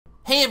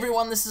Hey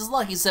everyone, this is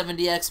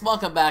LuckySevenDX.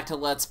 Welcome back to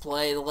Let's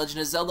Play The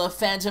Legend of Zelda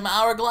Phantom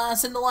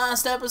Hourglass. In the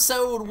last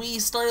episode, we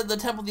started the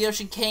Temple of the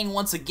Ocean King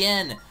once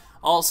again.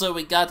 Also,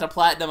 we got the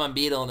Platinum on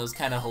Beetle, and it was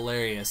kind of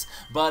hilarious.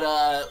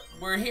 But,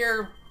 we're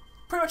here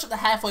pretty much at the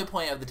halfway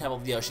point of the Temple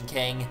of the Ocean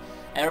King,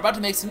 and we're about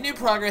to make some new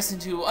progress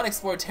into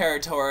unexplored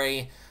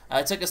territory.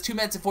 It took us 2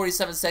 minutes and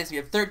 47 seconds. We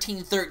have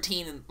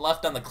 13:13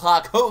 left on the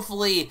clock.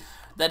 Hopefully,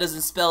 that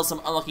doesn't spell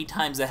some unlucky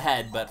times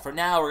ahead. But for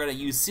now, we're going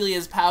to use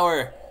Celia's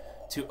power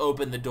to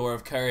open the Door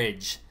of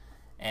Courage,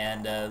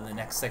 and the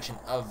next section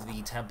of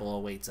the temple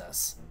awaits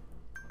us.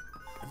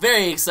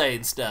 Very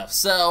exciting stuff.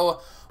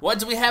 So, what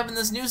do we have in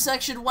this new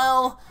section?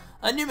 Well,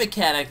 a new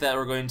mechanic that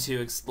we're going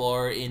to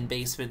explore in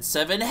Basement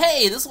 7.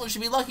 Hey, this one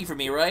should be lucky for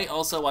me, right?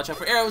 Also, watch out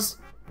for arrows.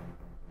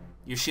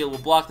 Your shield will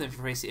block them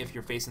if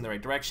you're facing the right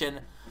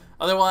direction.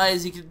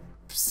 Otherwise, you can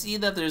see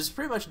that there's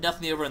pretty much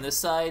nothing over on this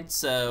side,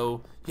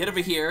 so you head over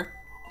here,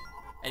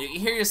 and you can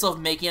hear yourself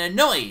making a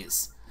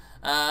noise.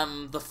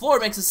 The floor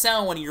makes a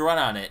sound when you run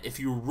on it. If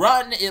you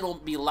run, it'll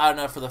be loud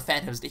enough for the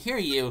phantoms to hear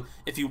you.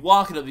 If you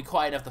walk, it'll be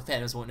quiet enough the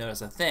phantoms won't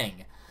notice a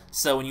thing.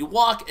 So when you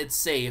walk, it's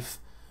safe.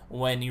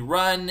 When you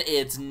run,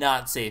 it's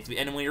not safe.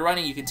 And when you're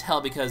running, you can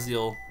tell because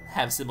you'll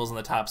have symbols on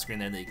the top screen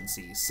there that you can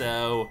see.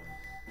 So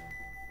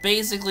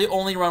basically,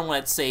 only run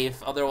when it's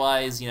safe.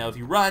 Otherwise, you know, if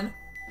you run,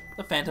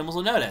 the phantoms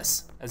will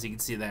notice, as you can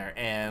see there.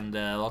 And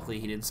luckily,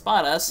 he didn't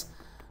spot us,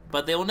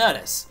 but they will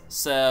notice.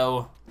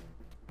 So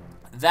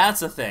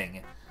that's a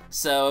thing.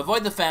 So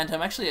avoid the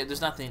phantom. Actually,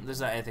 there's not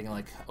anything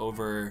like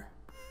over,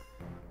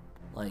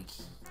 like,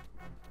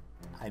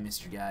 hi,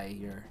 Mr. Guy,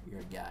 you're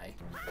a guy.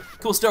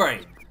 Cool story.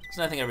 There's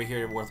nothing over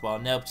here worthwhile.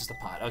 Nope, just a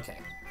pot. Okay,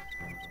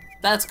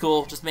 that's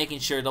cool. Just making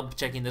sure, double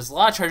checking. There's a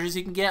lot of treasures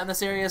you can get in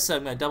this area, so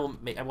I'm gonna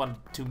I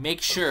want to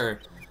make sure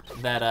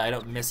that I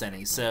don't miss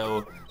any.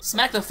 So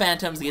smack the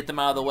phantoms to get them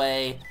out of the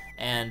way,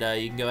 and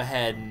you can go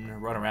ahead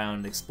and run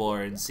around,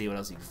 explore, and see what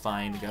else you can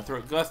find.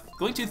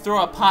 Going to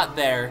throw a pot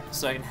there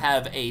so I can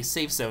have a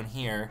safe zone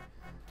here.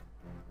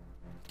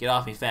 Get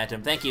off me,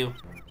 phantom. Thank you.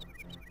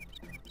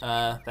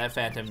 That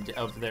phantom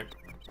over there.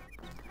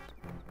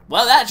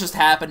 Well, that just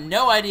happened.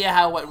 No idea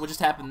what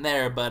just happened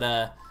there,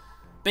 but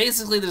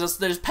basically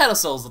there's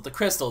pedestals with the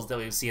crystals that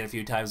we've seen a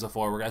few times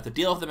before. We're gonna have to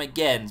deal with them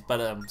again.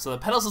 But so the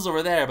pedestal's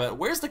over there, but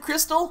where's the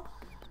crystal?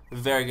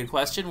 Very good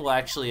question. We'll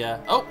actually,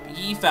 oh,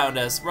 he found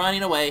us,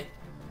 running away.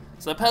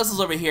 So the pedestal's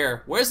over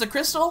here. Where's the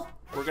crystal?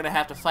 We're gonna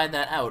have to find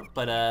that out,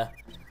 but,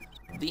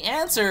 the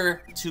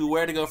answer to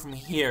where to go from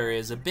here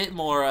is a bit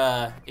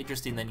more,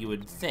 interesting than you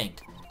would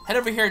think. Head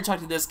over here and talk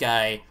to this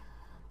guy.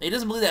 He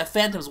doesn't believe that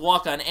phantoms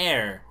walk on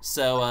air,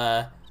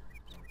 so,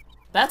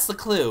 that's the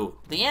clue.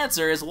 The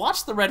answer is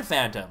watch the red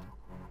phantom.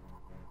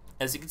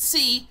 As you can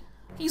see,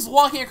 he's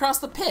walking across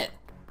the pit.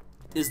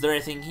 Is there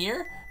anything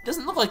here?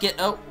 Doesn't look like it.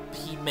 Oh,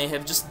 he may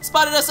have just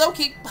spotted us.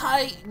 Okay,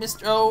 hi,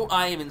 Mr. Oh,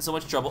 I am in so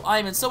much trouble. I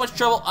am in so much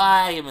trouble.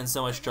 I am in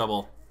so much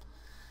trouble.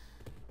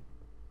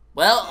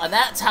 Well, and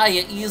that's how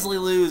you easily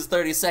lose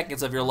 30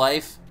 seconds of your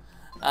life.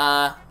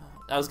 I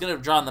was gonna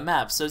draw on the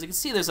map. So as you can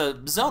see, there's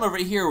a zone over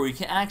here where you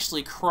can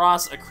actually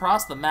cross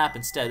across the map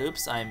instead.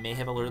 Oops, I may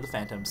have alerted the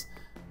phantoms.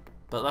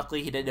 But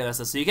luckily he didn't notice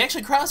us. So you can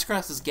actually cross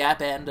across this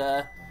gap and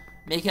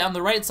make it on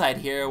the right side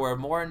here where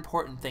more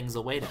important things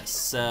await us.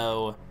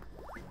 So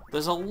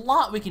there's a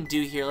lot we can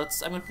do here. I'm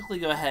gonna quickly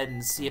go ahead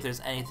and see if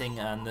there's anything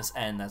on this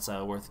end that's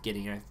worth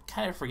getting. I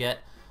kind of forget.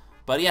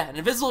 But yeah, an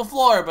invisible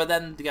floor, but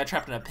then you got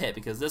trapped in a pit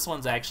because this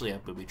one's actually a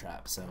booby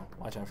trap. So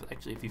watch out for,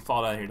 actually, if you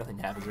fall down here, nothing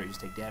happens, or you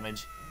just take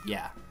damage.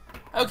 Yeah.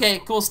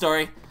 Okay, cool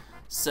story.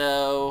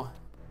 So,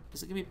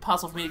 is it gonna be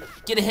possible for me to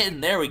get a hit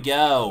in? There we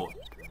go.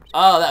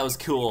 Oh, that was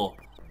cool.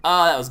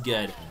 Oh, that was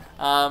good.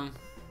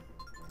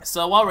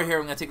 So while we're here,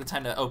 we're gonna take the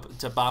time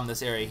to bomb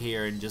this area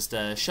here and just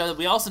show that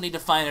we also need to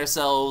find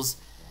ourselves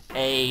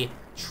a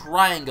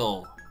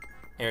triangle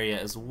area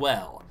as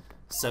well.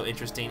 So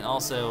interesting.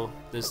 Also,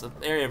 there's an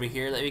area over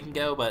here that we can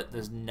go, but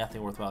there's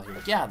nothing worthwhile here.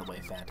 Get out of the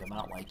way, Phantom. I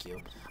don't like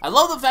you. I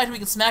love the fact we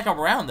can smack them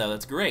around, though.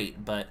 That's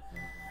great. But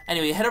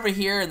anyway, head over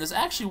here, and there's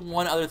actually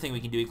one other thing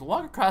we can do. We can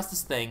walk across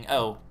this thing.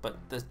 Oh, but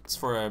that's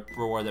for a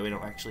reward that we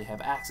don't actually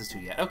have access to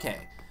yet.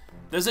 Okay.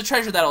 There's a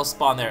treasure that'll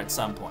spawn there at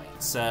some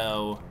point.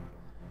 So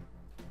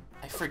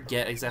I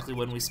forget exactly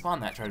when we spawn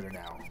that treasure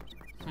now.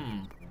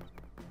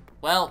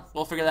 Well,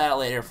 we'll figure that out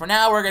later. For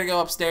now, we're gonna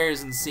go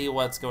upstairs and see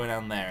what's going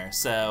on there.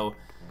 So,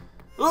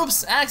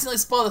 oops, I accidentally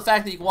spoiled the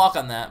fact that you can walk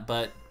on that,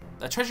 but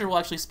a treasure will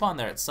actually spawn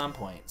there at some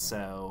point.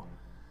 So,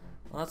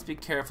 let's be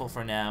careful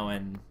for now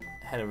and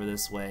head over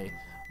this way.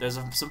 There's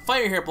some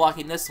fire here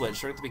blocking this switch,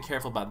 so we're gonna have to be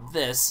careful about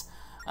this.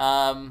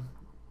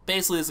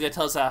 Basically, it's gonna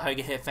tell us how you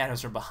can hit phantoms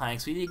from behind,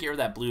 so we need to get rid of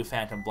that blue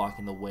phantom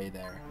blocking the way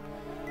there.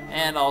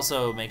 And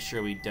also make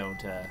sure we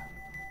don't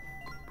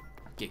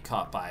get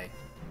caught by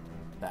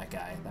that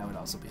guy. That would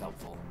also be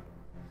helpful.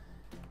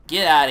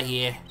 Get out of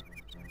here.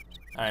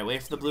 Alright,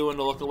 wait for the blue one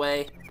to look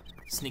away.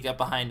 Sneak up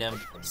behind him.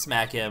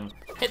 Smack him.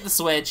 Hit the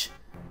switch.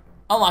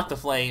 Unlock the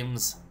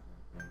flames.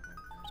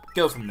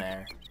 Go from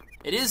there.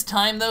 It is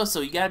time, though,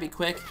 so you gotta be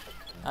quick.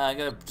 I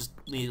gotta just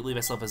leave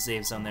myself a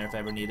safe zone there if I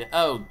ever need it.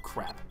 Oh,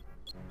 crap.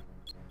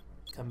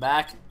 Come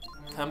back.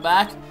 Come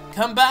back.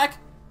 Come back.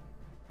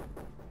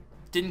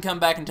 Didn't come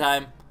back in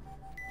time.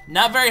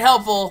 Not very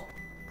helpful.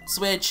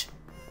 Switch.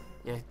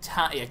 You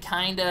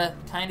kinda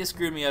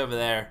screwed me over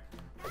there.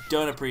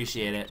 Don't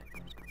appreciate it.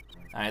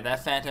 Alright,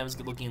 that Phantom's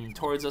looking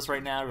towards us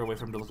right now. We're waiting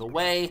for him to look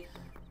away.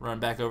 Run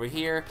back over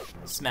here.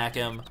 Smack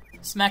him.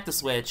 Smack the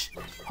switch.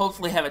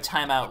 Hopefully have a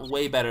timeout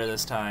way better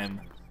this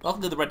time.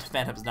 Luckily the red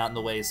Phantom's not in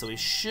the way, so we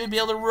should be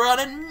able to run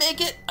and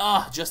make it!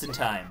 Ah, just in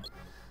time.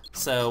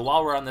 So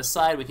while we're on this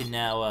side, we can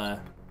now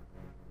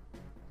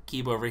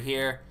keep over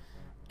here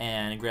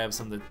and grab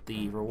some of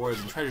the rewards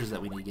and treasures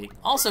that we need to get.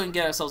 Also, we can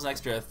get ourselves an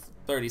extra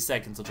 30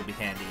 seconds, which will be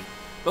handy.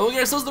 But we'll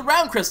get ourselves the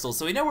round crystal,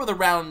 so we know where the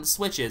round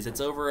switch is.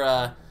 It's over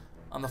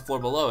on the floor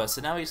below us.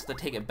 So now we just have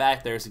to take it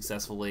back there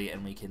successfully,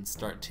 and we can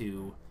start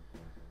to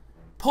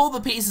pull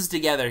the pieces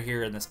together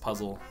here in this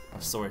puzzle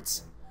of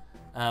sorts.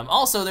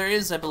 Also, there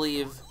is, I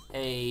believe,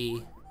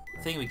 a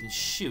thing we can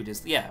shoot.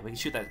 Yeah, we can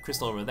shoot that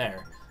crystal over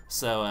there.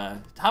 So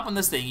hop on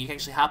this thing. You can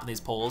actually hop on these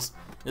poles.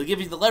 It'll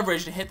give you the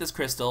leverage to hit this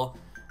crystal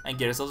and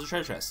get ourselves a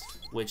treasure chest,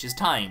 which is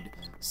timed.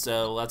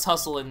 So let's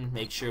hustle and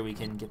make sure we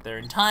can get there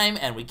in time,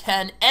 and we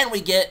can, and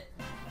we get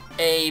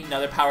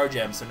another power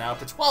gem. So now up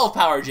to 12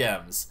 power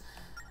gems.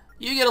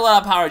 You get a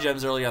lot of power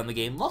gems early on in the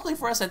game. Luckily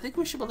for us, I think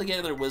we should be able to get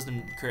another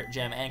wisdom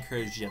gem and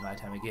courage gem by the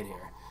time we get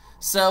here.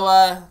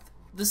 So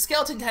the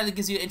skeleton kind of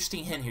gives you an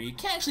interesting hint here. You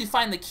can't actually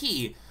find the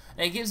key,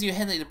 and it gives you a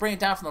hint that you bring it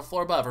down from the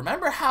floor above.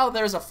 Remember how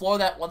there's a floor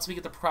that once we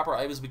get the proper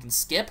items we can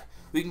skip?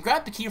 We can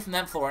grab the key from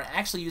that floor and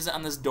actually use it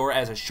on this door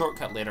as a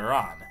shortcut later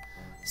on.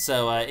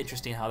 So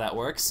interesting how that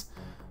works.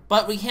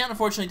 But we can't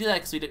unfortunately do that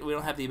because we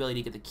don't have the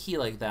ability to get the key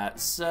like that.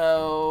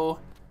 So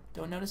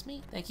don't notice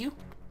me, thank you.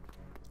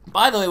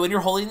 By the way, when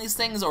you're holding these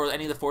things or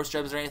any of the force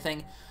gems or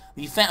anything,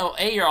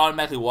 A, you're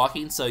automatically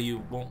walking, so you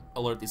won't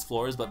alert these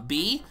floors, but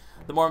B,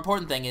 the more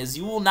important thing is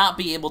you will not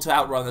be able to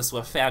outrun the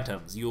Swift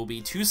Phantoms. You will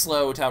be too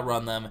slow to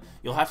outrun them.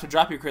 You'll have to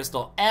drop your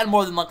crystal, and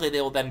more than likely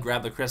they will then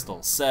grab the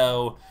crystal.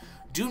 So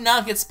do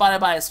not get spotted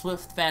by a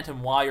Swift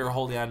Phantom while you're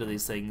holding onto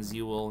these things.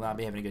 You will not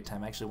be having a good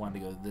time. I actually wanted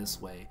to go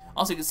this way.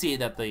 Also, you can see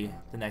that the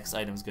next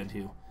item is going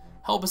to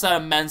help us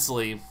out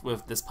immensely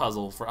with this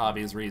puzzle for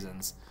obvious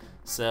reasons.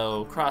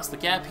 So, cross the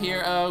gap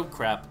here. Oh,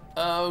 crap.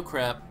 Oh,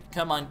 crap.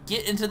 Come on,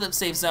 get into the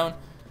safe zone.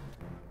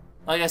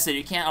 Like I said,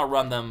 you can't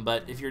outrun them,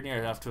 but if you're near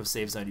enough to a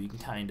safe zone, you can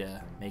kind of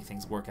make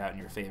things work out in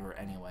your favor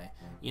anyway.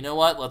 You know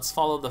what? Let's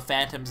follow the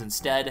Phantoms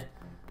instead.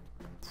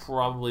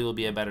 Probably will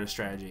be a better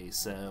strategy.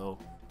 So,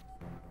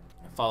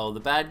 follow the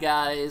bad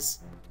guys.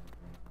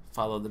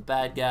 Follow the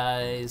bad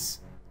guys.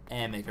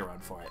 And make a run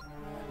for it.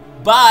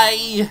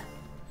 Bye!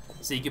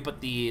 So you can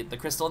put the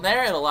crystal in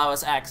there. It'll allow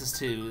us access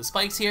to the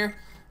spikes here.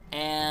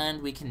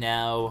 And we can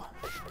now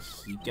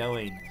keep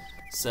going.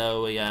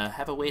 So we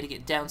have a way to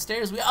get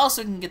downstairs. We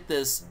also can get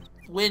this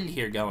wind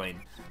here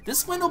going.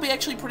 This wind will be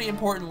actually pretty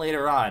important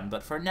later on,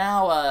 but for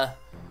now,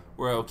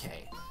 we're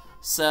okay.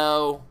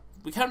 So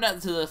we come down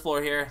to the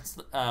floor here.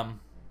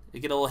 We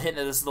get a little hint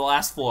that this is the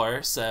last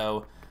floor,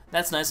 so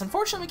that's nice.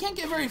 Unfortunately, we can't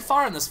get very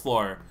far on this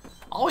floor.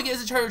 All we get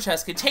is a treasure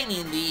chest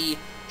containing the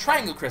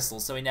triangle crystal,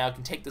 so we now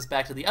can take this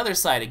back to the other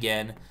side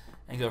again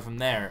and go from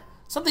there.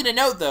 Something to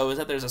note, though, is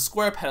that there's a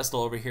square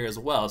pedestal over here as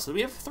well, so we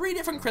have 3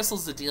 different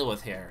crystals to deal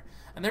with here.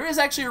 And there is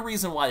actually a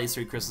reason why these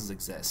 3 crystals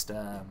exist.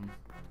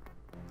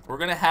 We're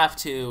gonna have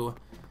to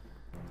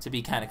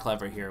be kind of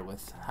clever here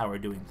with how we're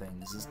doing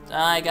things.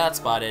 I got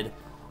spotted.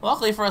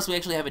 Luckily for us, we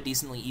actually have a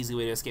decently easy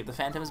way to escape the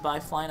Phantoms by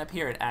flying up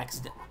here.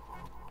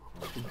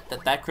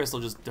 That crystal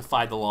just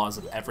defied the laws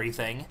of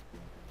everything.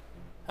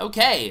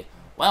 Okay,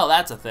 well,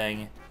 that's a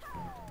thing.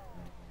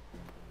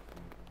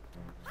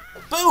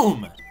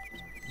 Boom!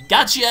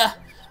 Gotcha!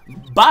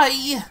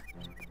 Bye!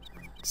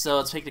 So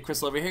let's take the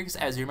crystal over here, because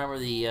as you remember,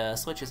 the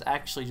switch is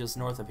actually just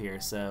north of here,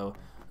 so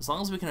as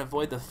long as we can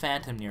avoid the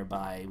Phantom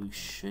nearby, we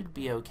should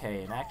be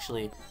okay. And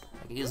actually,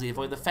 I can easily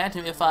avoid the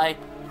Phantom if I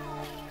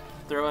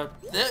throw a...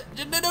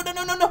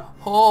 No!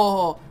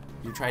 Oh,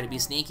 you try to be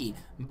sneaky,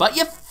 but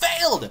you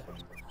failed!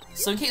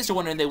 So in case you're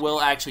wondering, they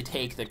will actually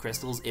take the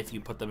crystals if you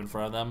put them in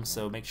front of them,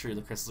 so make sure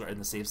the crystals are in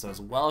the safe zone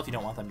as well if you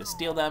don't want them to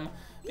steal them,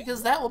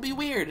 because that will be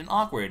weird and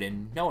awkward,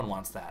 and no one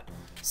wants that.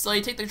 So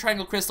you take the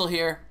triangle crystal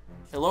here,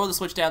 you lower the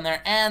switch down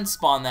there, and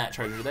spawn that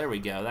treasure. There we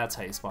go, that's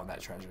how you spawn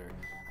that treasure.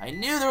 I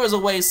knew there was a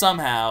way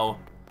somehow,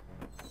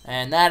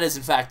 and that is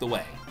in fact the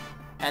way.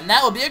 And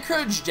that will be a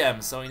courage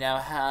gem, so we now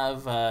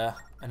have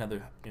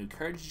another new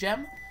courage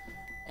gem,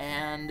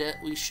 and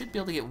we should be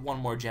able to get one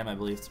more gem, I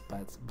believe,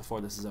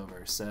 before this is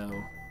over, so...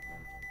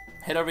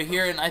 Head over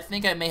here, and I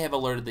think I may have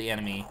alerted the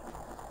enemy.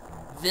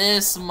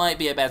 This might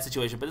be a bad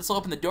situation, but this will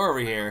open the door over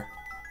here.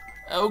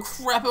 Oh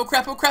crap, oh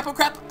crap, oh crap, oh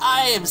crap!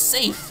 I am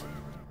safe!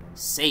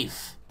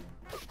 Safe.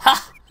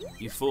 Ha!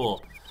 You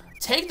fool.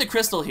 Take the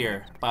crystal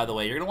here, by the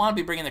way. You're gonna want to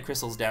be bringing the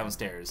crystals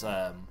downstairs.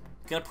 Gonna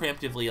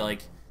preemptively,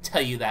 like,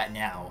 tell you that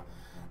now.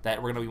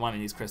 That we're gonna be wanting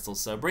these crystals.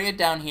 So bring it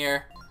down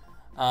here.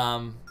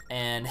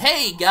 And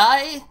hey,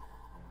 guy!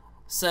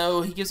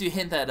 So he gives you a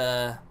hint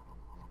that,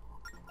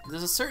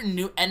 there's a certain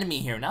new enemy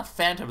here, not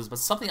phantoms, but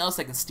something else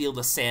that can steal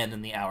the sand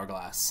in the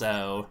hourglass.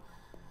 So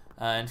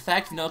In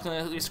fact, if you look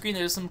on your screen,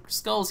 there's some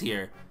skulls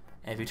here.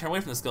 And if you turn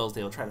away from the skulls,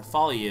 they will try to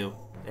follow you.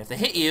 And if they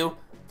hit you,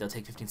 they'll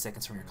take 15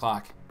 seconds from your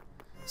clock.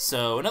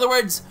 So, in other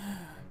words,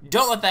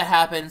 don't let that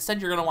happen.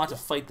 Instead, you're going to want to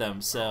fight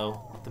them.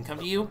 So, let them come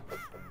to you.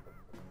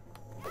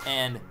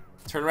 And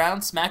turn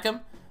around, smack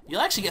them.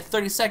 You'll actually get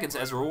 30 seconds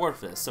as a reward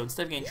for this. So,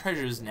 instead of getting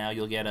treasures now,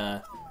 you'll get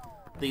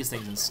these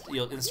things.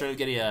 Instead of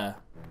getting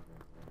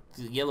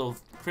yellow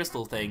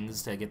crystal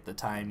things to get the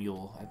time,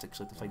 you'll have to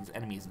actually fight these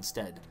enemies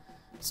instead.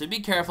 So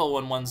be careful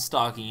when one's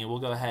stalking you. We'll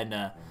go ahead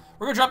and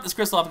we're gonna drop this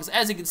crystal off because,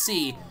 as you can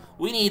see,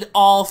 we need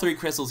all 3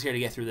 crystals here to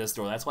get through this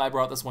door. That's why I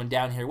brought this one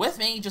down here with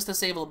me, just to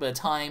save a little bit of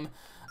time.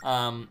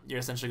 You're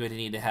essentially going to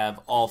need to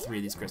have all 3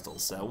 of these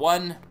crystals. So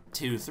 1,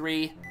 2,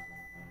 3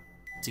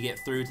 to get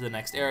through to the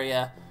next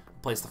area.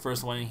 Place the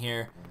first one in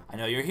here. I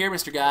know you're here,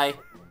 Mr. Guy.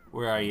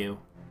 Where are you?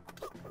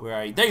 Where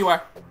are you? There you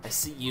are. I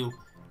see you.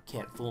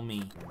 Can't fool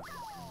me.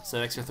 So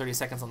extra 30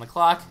 seconds on the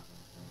clock.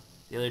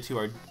 The other 2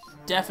 are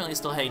definitely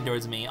still heading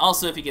towards me.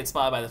 Also, if you get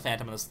spotted by the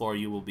Phantom on this floor,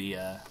 you will be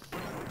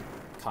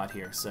caught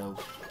here. So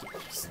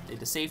get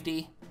into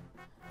safety.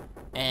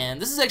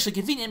 And this is actually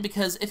convenient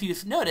because if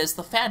you've noticed,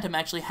 the Phantom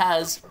actually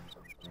has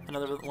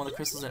another one of the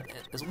crystals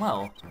as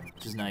well,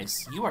 which is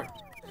nice. You are...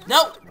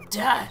 No!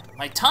 Dad!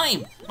 My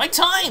time! My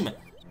time!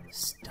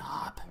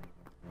 Stop.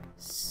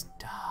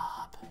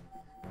 Stop.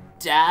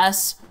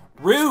 Das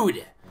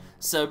rude!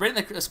 So bring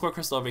the square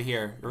crystal over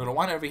here. You're gonna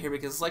want it over here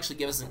because this will actually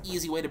give us an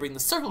easy way to bring the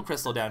circle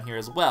crystal down here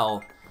as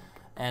well.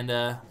 And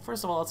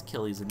first of all, let's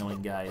kill these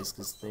annoying guys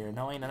because they're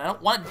annoying and I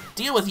don't want to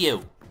deal with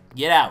you.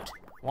 Get out.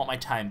 I want my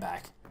time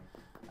back.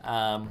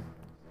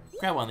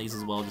 Grab one of these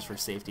as well just for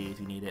safety if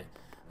you need it.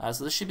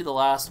 So this should be the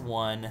last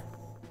one.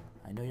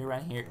 I know you're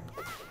around here.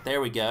 There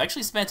we go.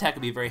 Actually, spin attack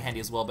would be very handy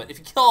as well, but if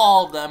you kill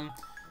all of them,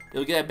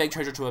 you'll get a big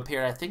treasure to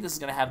appear. I think this is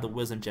gonna have the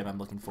wisdom gem I'm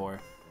looking for.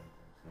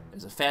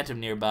 There's a Phantom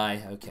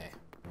nearby. Okay.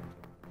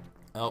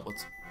 Oh,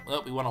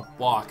 we want to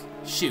walk.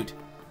 Shoot.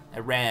 I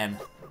ran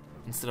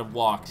instead of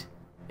walked.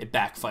 It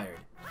backfired.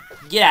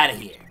 Get out of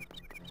here.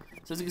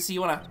 So as you can see,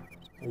 you want to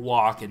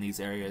walk in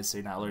these areas so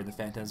you're not alerting the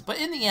Phantoms. But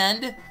in the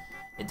end,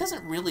 it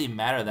doesn't really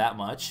matter that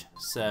much.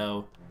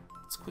 So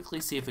let's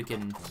quickly see if we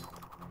can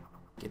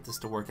get this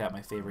to work out in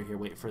my favor here.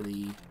 Wait for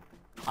the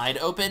eye to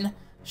open.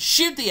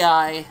 Shoot the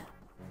eye.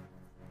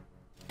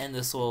 And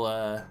this will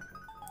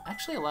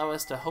actually allow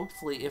us to,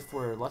 hopefully, if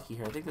we're lucky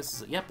here, I think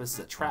this is, yep, this is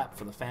a trap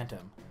for the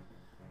Phantom.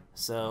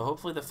 So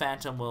hopefully the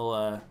Phantom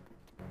will,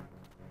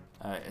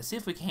 see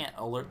if we can't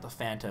alert the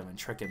Phantom and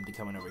trick him to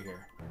coming over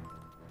here.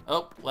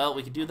 Oh, well,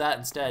 we could do that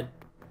instead.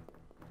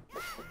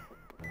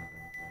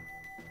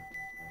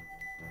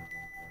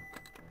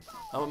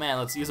 Oh man,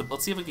 let's see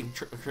if we can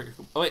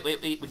oh wait,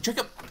 we can trick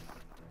him.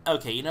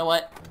 Okay, you know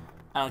what?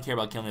 I don't care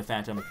about killing the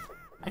Phantom.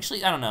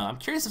 Actually, I don't know. I'm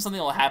curious if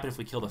something will happen if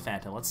we kill the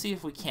Phantom. Let's see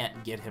if we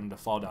can't get him to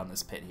fall down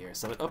this pit here.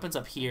 So it opens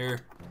up here.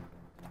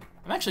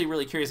 I'm actually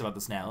really curious about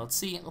this now. Let's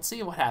see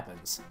what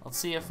happens. Let's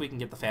see if we can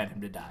get the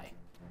Phantom to die.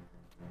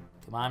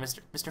 Come on,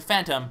 Mr.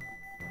 Phantom.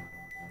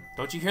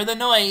 Don't you hear the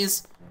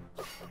noise?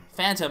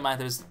 Phantom,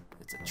 it's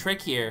a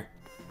trick here.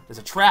 There's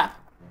a trap.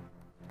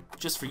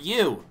 Just for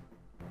you.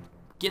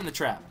 Get in the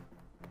trap.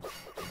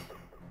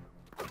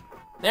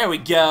 There we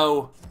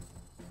go.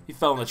 He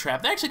fell in the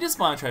trap. They actually did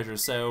spawn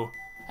treasures, so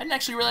I didn't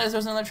actually realize there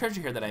was another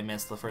treasure here that I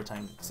missed the first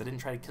time because I didn't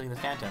try killing the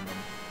Phantom. And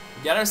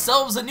we got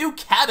ourselves a new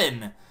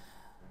cabin.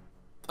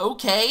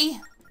 Okay,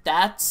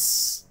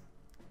 that's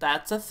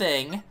a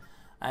thing.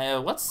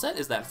 What set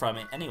is that from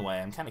anyway?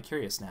 I'm kind of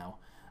curious now.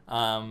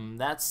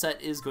 That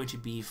set is going to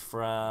be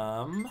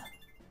from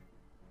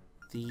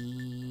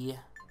the...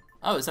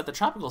 Oh, is that the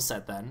tropical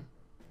set then?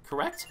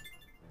 Correct?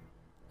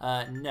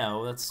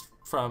 No, that's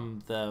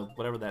from the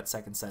whatever that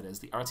second set is.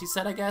 The artsy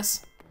set, I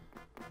guess?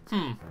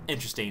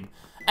 Interesting.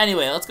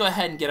 Anyway, let's go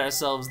ahead and get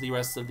ourselves the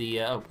rest of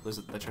the... oh, there's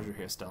the treasure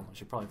here still. I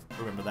should probably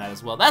remember that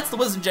as well. That's the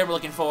wisdom gem we're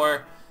looking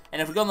for.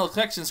 And if we go on the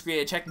collection screen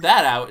and check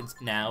that out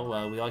now,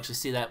 we'll actually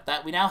see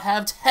that we now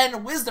have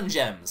 10 wisdom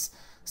gems.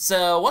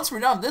 So once we're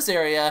done with this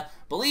area,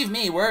 believe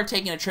me, we're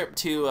taking a trip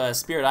to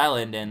Spirit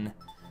Island and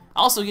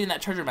also getting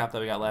that treasure map that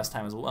we got last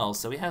time as well.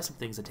 So we have some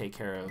things to take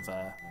care of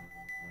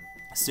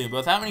soon. But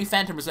without any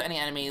Phantoms or any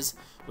enemies,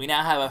 we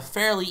now have a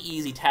fairly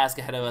easy task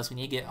ahead of us. We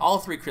need to get all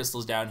 3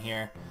 crystals down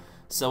here.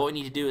 So what we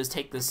need to do is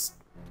take this...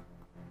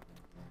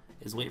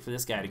 is wait for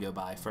this guy to go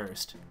by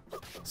first.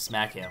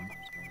 Smack him.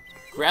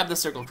 Grab the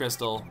circle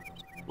crystal.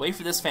 Wait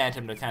for this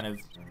Phantom to kind of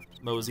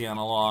mosey on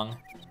along.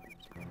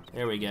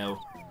 There we go.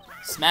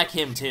 Smack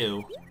him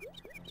too.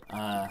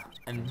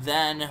 And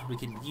then we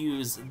can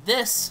use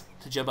this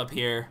to jump up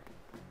here.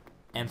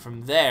 And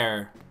from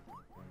there,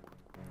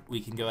 we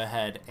can go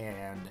ahead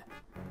and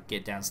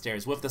get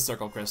downstairs with the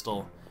circle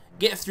crystal.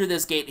 Get through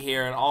this gate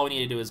here, and all we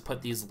need to do is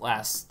put these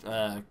last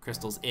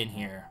crystals in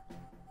here.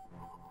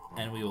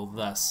 And we will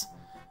thus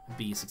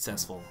be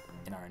successful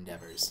in our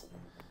endeavors.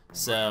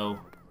 So,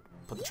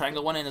 put the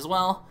triangle one in as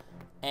well.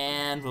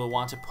 And we'll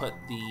want to put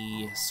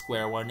the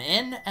square one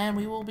in, and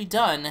we will be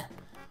done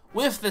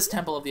with this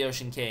Temple of the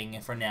Ocean King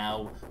for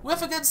now,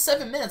 with a good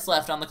 7 minutes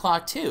left on the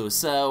clock too.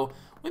 So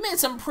we made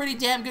some pretty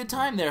damn good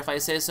time there, if I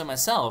say so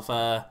myself.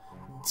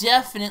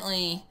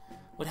 Definitely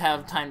would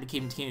have time to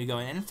continue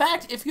going. In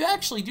fact, if you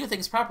actually do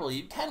things properly,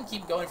 you can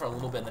keep going for a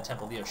little bit in the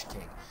Temple of the Ocean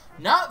King.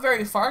 Not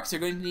very far, because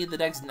you're going to need the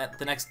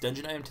next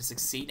dungeon item to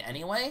succeed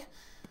anyway.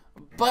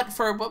 But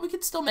we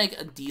could still make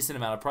a decent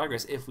amount of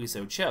progress if we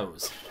so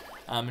chose.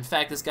 In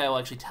fact, this guy will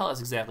actually tell us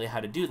exactly how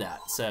to do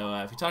that. So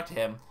if you talk to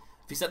him,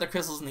 if you set the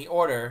crystals in the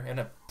order, in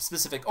a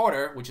specific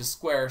order, which is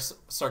square,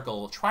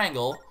 circle,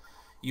 triangle,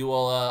 you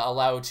will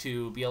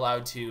be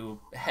allowed to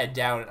head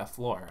down a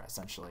floor,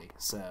 essentially.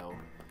 So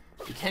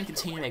we can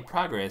continue to make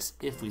progress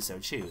if we so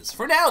choose.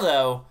 For now,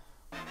 though,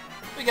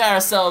 we got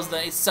ourselves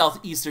the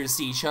Southeastern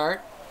Sea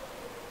chart,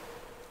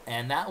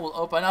 and that will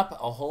open up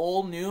a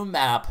whole new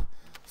map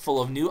full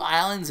of new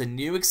islands and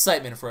new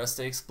excitement for us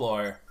to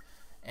explore,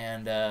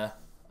 and a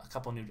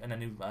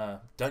new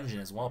dungeon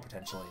as well,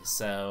 potentially.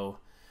 So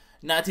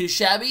not too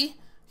shabby.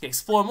 Can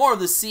explore more of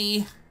the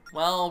sea.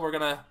 Well, we're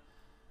gonna.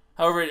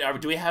 However,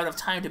 do we have enough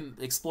time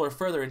to explore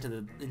further into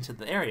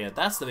the area?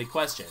 That's the big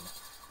question.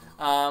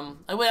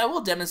 I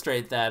will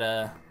demonstrate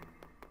that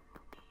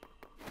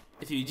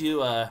if you do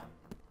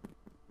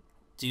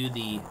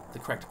the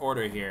correct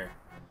order here,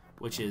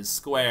 which is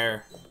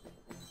square,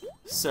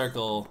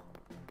 circle,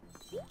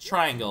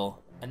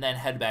 triangle, and then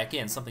head back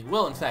in, something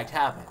will in fact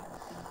happen.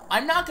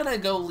 I'm not gonna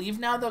go leave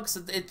now though, because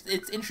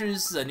it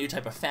introduces a new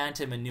type of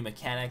phantom and new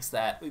mechanics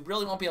that we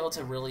really won't be able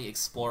to really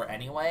explore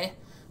anyway.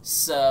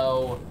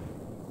 So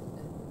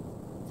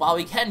while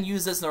we can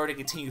use this in order to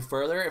continue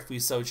further, if we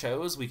so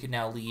chose, we could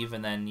now leave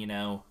and then, you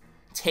know,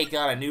 take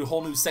on a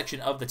whole new section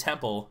of the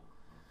temple.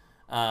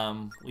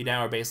 We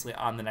now are basically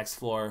on the next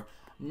floor.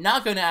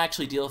 Not going to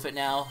actually deal with it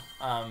now,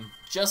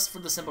 just for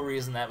the simple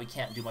reason that we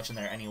can't do much in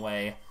there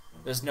anyway.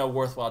 There's no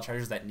worthwhile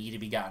treasures that need to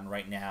be gotten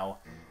right now,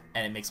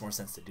 and it makes more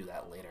sense to do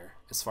that later,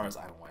 as far as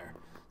I'm aware.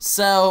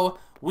 So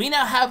we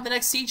now have the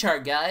next sea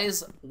chart,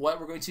 guys.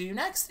 What we're going to do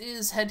next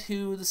is head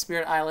to the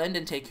Spirit Island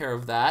and take care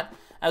of that,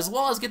 as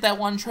well as get that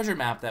one treasure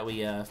map that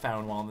we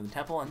found while in the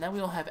temple, and then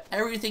we'll have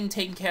everything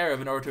taken care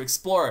of in order to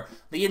explore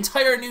the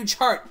entire new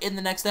chart in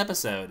the next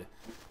episode.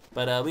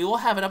 But we will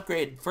have an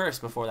upgrade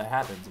first before that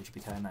happens, which would be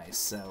kind of nice.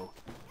 So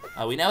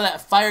we know that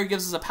fire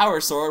gives us a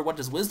power sword. What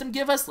does wisdom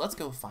give us? Let's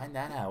go find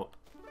that out.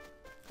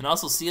 And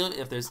also see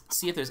if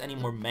there's any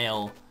more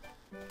mail,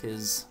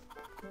 because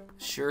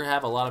sure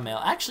have a lot of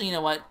mail. Actually, you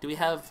know what? Do we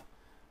have?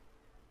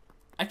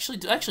 Actually,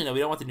 no. We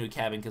don't want the new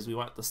cabin because we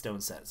want the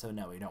stone set. So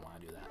no, we don't want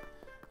to do that.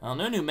 Well,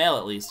 no new mail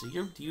at least.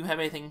 Do you have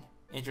anything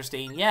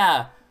interesting?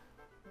 Yeah.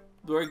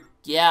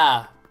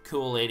 Yeah.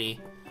 Cool,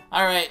 lady.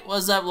 All right.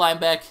 What's up,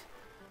 Linebeck?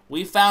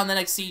 We found the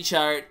next sea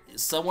chart.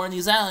 Somewhere in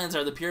these islands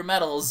are the pure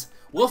metals.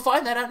 We'll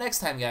find that out next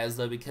time, guys,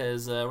 though,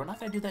 because we're not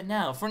going to do that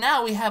now. For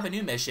now, we have a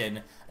new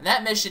mission, and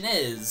that mission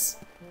is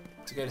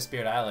to go to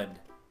Spirit Island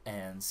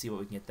and see what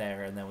we can get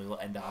there, and then we will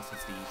end off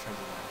with the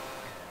treasure map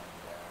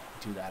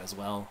and do that as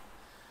well.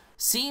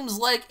 Seems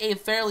like a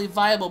fairly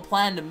viable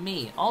plan to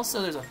me.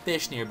 Also, there's a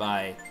fish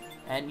nearby,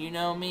 and you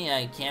know me,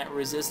 I can't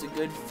resist a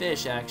good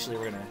fish, actually.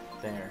 We're going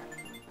to... there.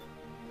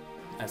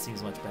 That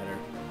seems much better.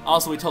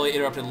 Also, we totally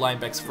interrupted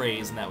Linebeck's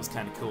phrase, and that was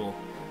kind of cool.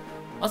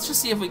 Let's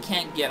just see if we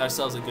can't get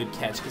ourselves a good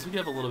catch, because we do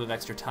have a little bit of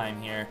extra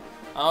time here.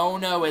 Oh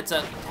no, it's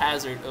a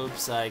hazard.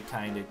 Oops, I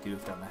kind of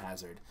goofed on the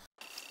hazard.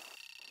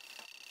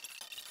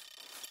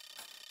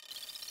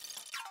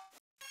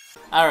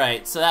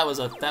 Alright, so that was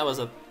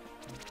a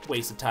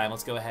waste of time.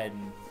 Let's go ahead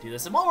and do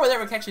this. And while we're there,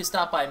 we can actually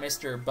stop by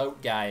Mr.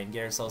 Boat Guy and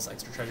get ourselves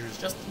extra treasures,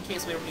 just in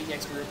case we don't need the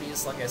extra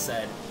rupees. Like I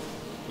said,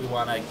 we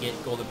want to get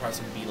golden parts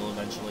from Beetle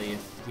eventually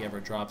if he ever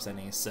drops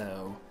any,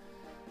 so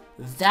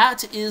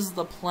that is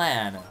the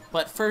plan.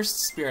 But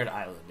first, Spirit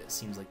Island, it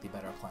seems like the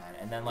better plan.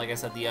 And then, like I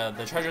said,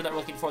 the treasure that we're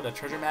looking for, the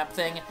treasure map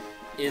thing,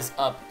 is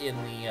up in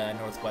the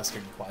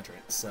northwestern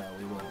quadrant, so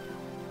we will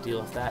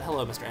deal with that.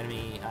 Hello, Mr.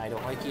 Enemy, I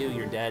don't like you,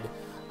 you're dead.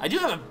 I do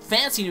have a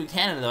fancy new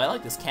cannon, though. I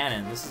like this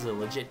cannon. This is a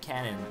legit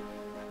cannon.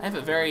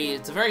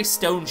 It's a very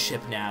stone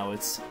ship now.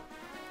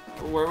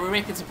 We're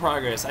making some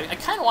progress. I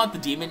kind of want the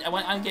demon.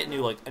 I'm getting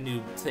a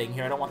new thing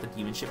here. I don't want the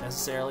demon ship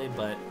necessarily,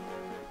 but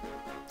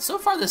so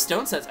far the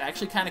stone set's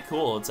actually kind of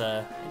cool. It's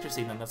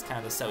interesting, and that's kind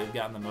of the set we've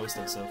gotten the most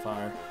of so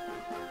far.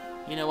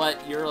 You know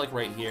what? You're like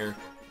right here.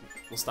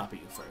 We'll stop at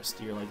you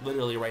first. You're like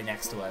literally right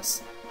next to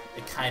us.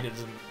 It kind of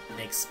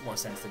makes more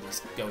sense to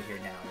just go here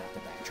now, not to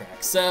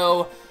backtrack.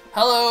 So,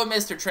 hello,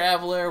 Mr.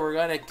 Traveler. We're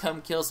gonna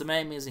come kill some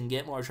enemies and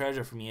get more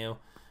treasure from you,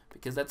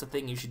 because that's a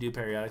thing you should do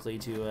periodically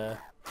to.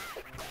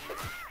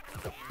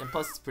 And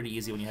plus, it's pretty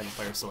easy when you have a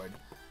fire sword.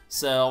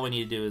 So all we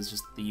need to do is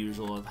just the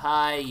usual of,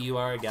 hi, you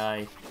are a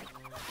guy.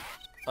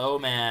 Oh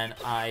man,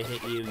 I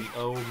hit you.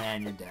 Oh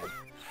man, you're dead.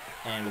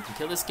 And we can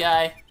kill this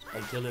guy,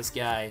 and kill this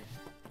guy,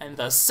 and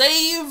thus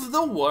save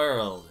the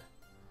world.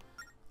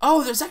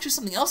 Oh, there's actually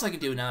something else I can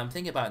do now I'm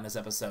thinking about in this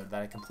episode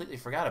that I completely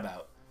forgot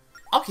about.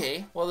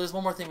 Okay, well there's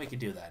one more thing we could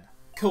do then.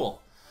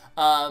 Cool.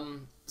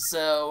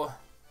 So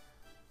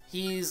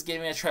he's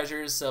giving us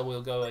treasures, so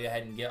we'll go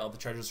ahead and get all the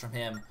treasures from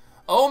him.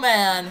 Oh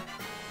man,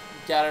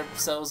 got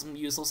ourselves some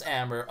useless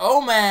amber.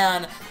 Oh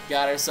man,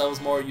 got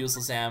ourselves more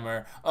useless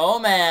amber. Oh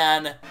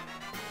man,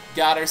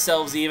 got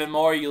ourselves even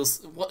more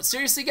useless. What?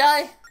 Seriously,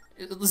 guy?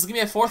 This is gonna be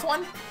a fourth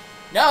one?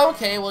 No,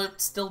 okay, well,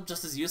 it's still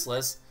just as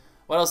useless.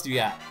 What else do you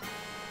got?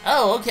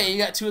 Oh, okay, you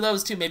got 2 of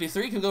those too. Maybe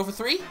 3? Can we go for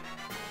 3?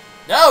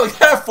 No, we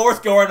got a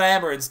 4th Goron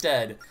Amber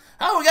instead.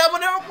 Oh, we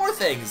got more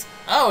things.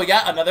 Oh, we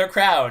got another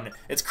crown.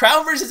 It's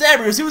crown versus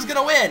Amber's. Who's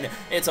gonna win?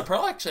 It's a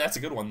pearl. Actually, that's a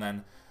good one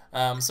then.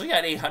 So we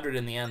got 800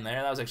 in the end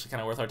there. That was actually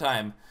kind of worth our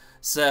time.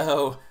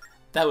 So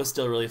that was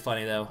still really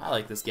funny though. I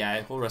like this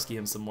guy. We'll rescue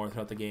him some more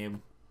throughout the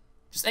game.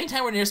 Just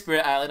anytime we're near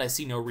Spirit Island, I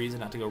see no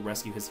reason not to go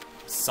rescue his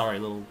sorry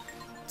little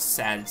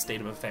sad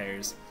state of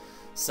affairs.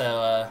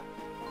 So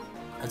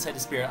let's head to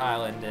Spirit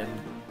Island and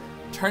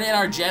turn in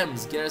our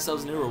gems, get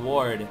ourselves a new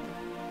reward.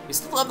 We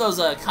still have those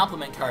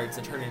compliment cards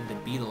that turn into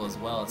Beetle as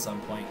well at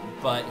some point,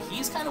 but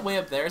he's kind of way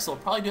up there, so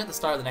we'll probably do it at the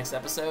start of the next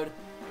episode,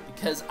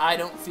 because I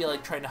don't feel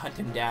like trying to hunt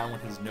him down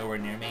when he's nowhere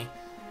near me.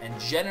 And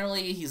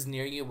generally, he's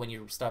near you when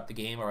you stop the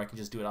game, or I can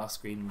just do it off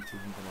screen to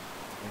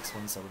the next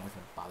one, so we're not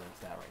going to bother with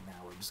that right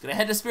now. We're just going to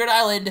head to Spirit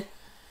Island,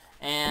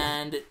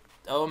 and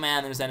oh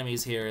man, there's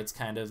enemies here. It's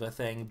kind of a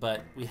thing,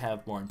 but we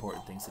have more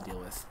important things to deal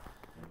with.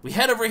 We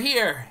head over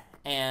here,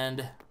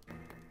 and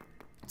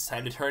it's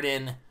time to turn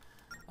in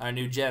our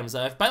new gems.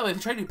 By the way, if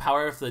you try to do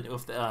power,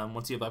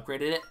 once you've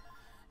upgraded it,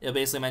 it'll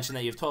basically mention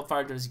that you have 12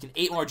 fire gems. You can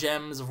 8 more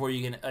gems before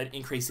you can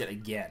increase it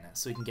again.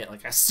 So you can get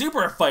like a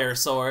super fire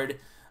sword,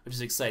 which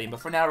is exciting. But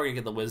for now, we're gonna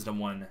get the wisdom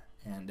one.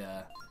 And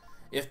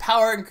if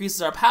power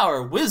increases our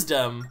power,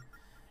 wisdom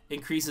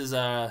increases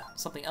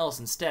something else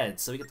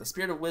instead. So we get the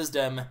spirit of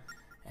wisdom,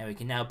 and we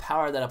can now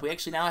power that up. We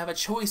actually now have a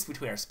choice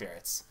between our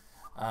spirits,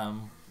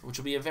 which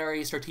will be a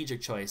very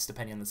strategic choice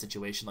depending on the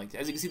situation. Like,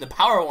 as you can see, the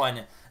power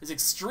one is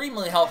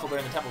extremely helpful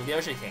during the Temple of the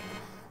Ocean King.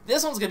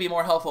 This one's going to be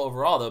more helpful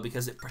overall, though,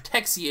 because it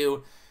protects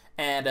you,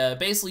 and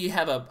basically you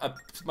have a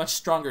much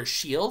stronger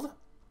shield,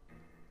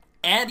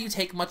 and you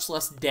take much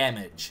less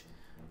damage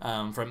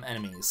from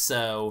enemies.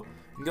 So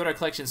we can go to our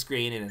collection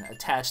screen and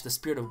attach the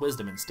Spirit of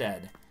Wisdom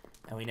instead.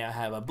 And we now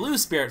have a blue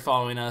spirit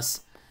following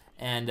us,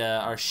 and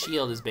our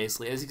shield is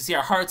basically, as you can see,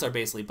 our hearts are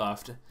basically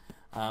buffed.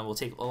 We'll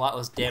take a lot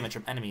less damage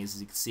from enemies,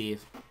 as you can see.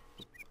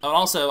 Oh,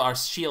 also, our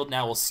shield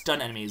now will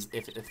stun enemies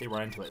if they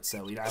run into it,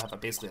 so we now have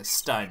basically a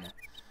stun.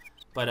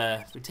 But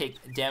if we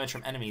take damage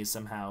from enemies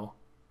somehow,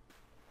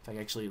 if I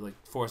can actually like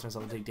force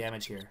myself to take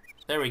damage here.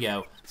 There we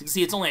go. So you can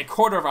see it's only a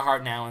quarter of a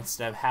heart now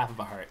instead of half of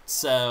a heart.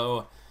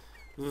 So,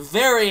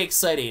 very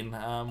exciting.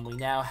 We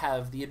now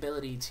have the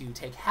ability to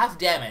take half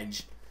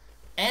damage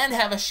and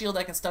have a shield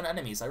that can stun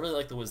enemies. I really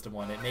like the Wisdom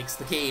one. It makes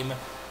the game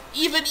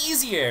even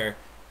easier.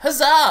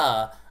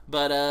 Huzzah!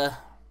 But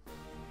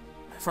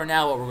for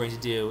now, what we're going to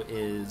do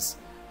is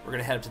we're going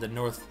to head up to the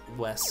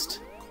northwest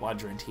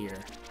quadrant here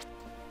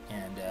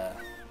and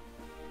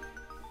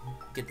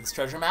get this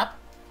treasure map.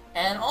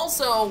 And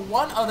also,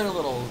 one other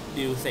little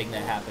new thing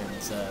that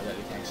happens that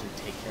we can actually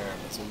take care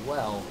of as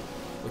well,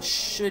 which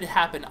should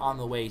happen on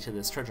the way to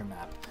this treasure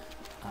map,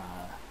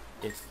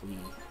 if we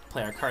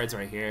play our cards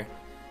right here,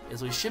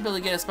 is we should be able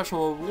to get a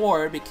special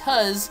reward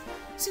because,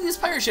 see these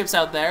pirate ships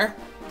out there?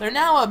 They're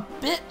now a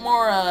bit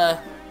more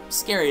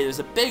scary. There's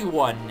a big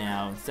one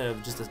now instead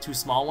of just the 2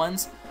 small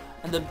ones.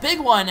 And the big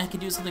one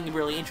can do something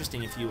really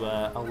interesting if you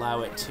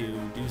allow it to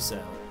do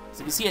so. So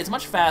you can see it's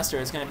much faster.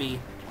 It's going to be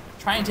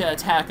trying to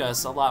attack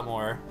us a lot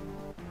more.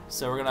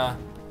 So we're going to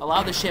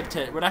allow the ship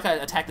to... We're not going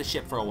to attack the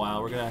ship for a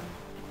while. We're going to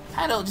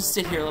kind of just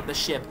sit here and let the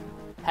ship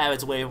have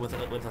its way with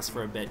us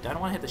for a bit. I don't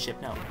want to hit the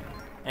ship, no.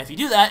 And if you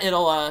do that,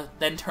 it'll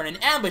then turn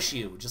and ambush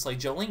you, just like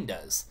Jolene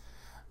does.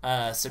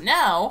 So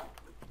now,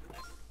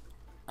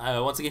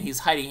 once again, he's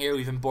hiding here.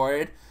 We've been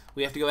boarded.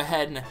 We have to go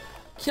ahead and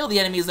kill the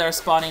enemies that are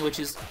spawning, which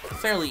is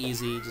fairly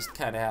easy. You just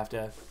kind of have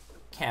to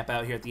camp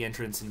out here at the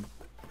entrance and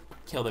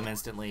kill them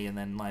instantly, and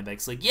then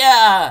Lineback's like,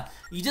 yeah,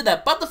 you did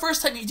that. But the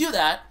first time you do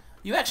that,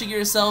 you actually get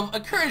yourself a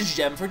courage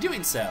gem for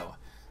doing so.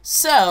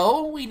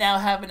 So we now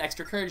have an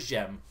extra courage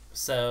gem.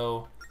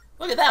 So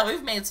look at that.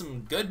 We've made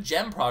some good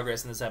gem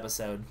progress in this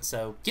episode.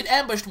 So get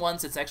ambushed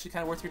once. It's actually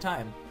kind of worth your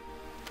time.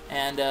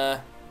 And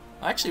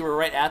actually, we're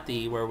right at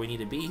where we need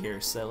to be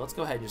here. So let's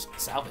go ahead and just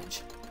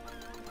salvage,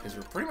 because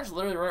we're pretty much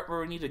literally right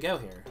where we need to go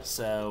here.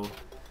 So,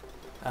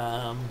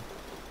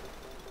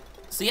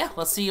 so yeah,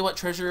 let's see what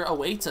treasure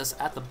awaits us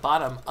at the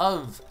bottom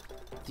of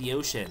the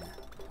ocean.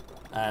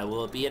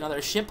 Will it be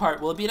another ship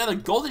part? Will it be another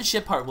golden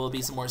ship part? Will it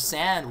be some more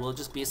sand? Will it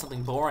just be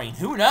something boring?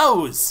 Who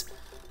knows?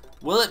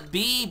 Will it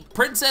be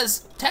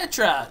Princess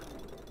Tetra?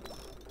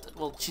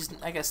 Well,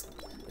 I guess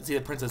it's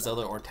either Princess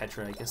Zelda or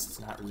Tetra. I guess it's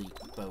not really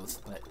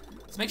both, but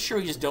let's make sure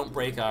we just don't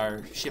break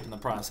our ship in the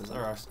process,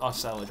 or our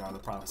salvage arm in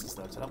the process,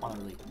 though, because I don't want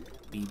to really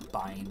be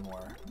buying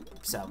more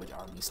salvage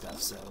army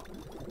stuff. So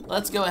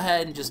let's go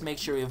ahead and just make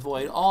sure we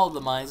avoid all of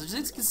the mines. As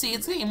you can see,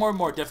 it's getting more and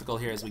more difficult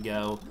here as we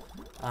go,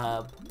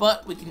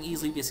 but we can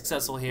easily be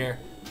successful here.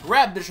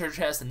 Grab the treasure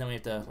chest, and then we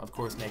have to, of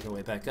course, make our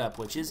way back up,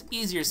 which is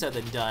easier said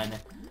than done.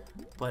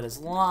 But as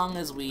long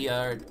as we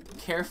are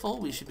careful,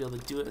 we should be able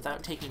to do it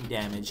without taking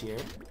damage here.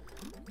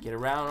 get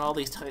around all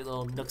these tight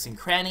little nooks and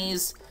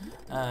crannies.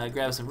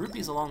 Grab some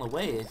rupees along the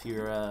way if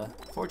you're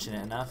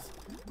fortunate enough.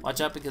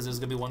 Watch out because there's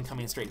gonna be one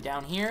coming straight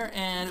down here,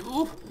 and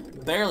ooh,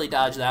 barely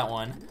dodged that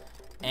one.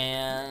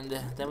 And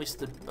then we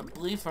just, I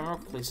believe, if I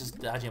remember correctly, it's just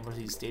dodging a bunch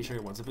of these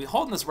stationary ones. If we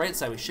hold on this right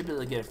side, we should be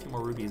able to get a few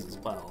more rubies as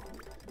well,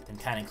 and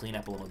kind of clean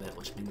up a little bit,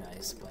 which would be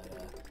nice. But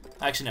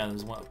actually, no,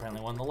 there's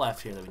apparently one on the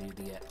left here that we need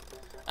to get.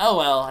 Oh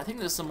well, I think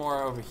there's some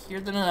more over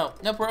here. No,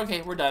 nope, we're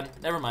okay. We're done.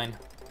 Never mind.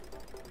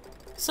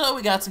 So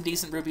we got some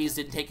decent rupees,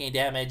 didn't take any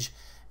damage,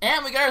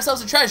 and we got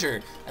ourselves a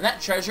treasure. And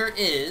that treasure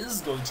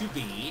is going to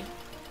be,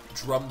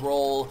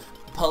 drumroll,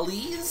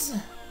 please.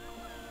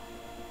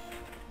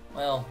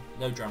 Well,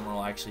 no drum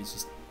roll, actually, it's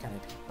just kind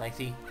of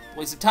lengthy.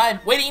 Waste of time,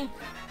 waiting,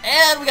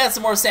 and we got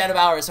some more sand of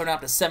hours, so we're now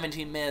up to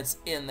 17 minutes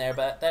in there,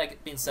 but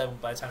that being said,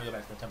 by the time we go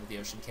back to the Temple of the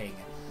Ocean King,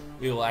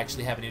 we will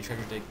actually have a new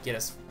treasure to get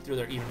us through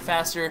there even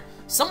faster.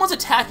 Someone's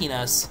attacking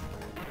us.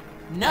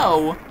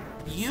 No,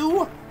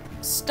 you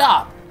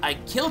stop. I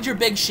killed your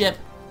big ship.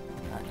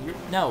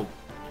 No,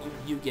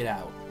 you get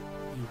out.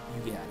 You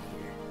get out of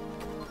here.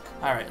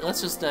 Alright,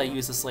 let's just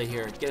use the sleigh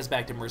here to get us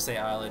back to Mersey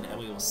Island, and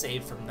we will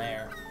save from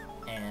there.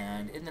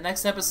 And in the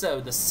next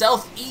episode, the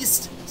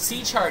Southeast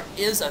Sea Chart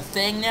is a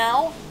thing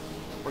now.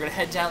 We're gonna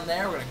head down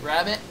there, we're gonna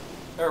grab it,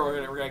 or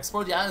we're gonna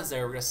explore the islands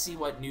there, we're gonna see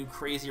what new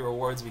crazy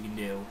rewards we can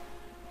do.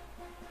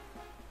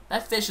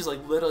 That fish is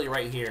like literally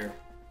right here.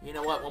 You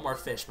know what, one more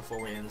fish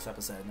before we end this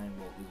episode, and then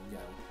we will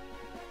go.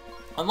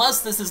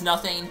 Unless this is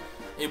nothing,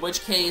 in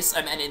which case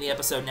I'm ending the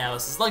episode now.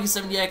 This is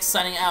LuckySevenDX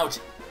signing out.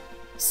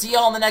 See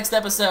y'all in the next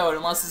episode,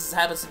 unless this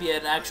happens to be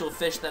an actual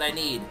fish that I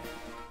need.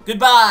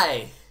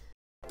 Goodbye!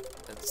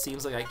 It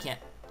seems like I can't.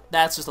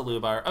 That's just a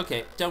lubar.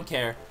 Okay, don't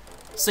care.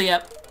 So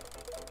yep,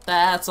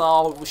 that's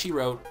all she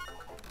wrote.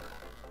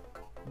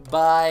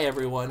 Bye,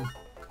 everyone.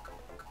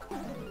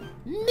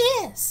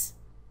 Miss!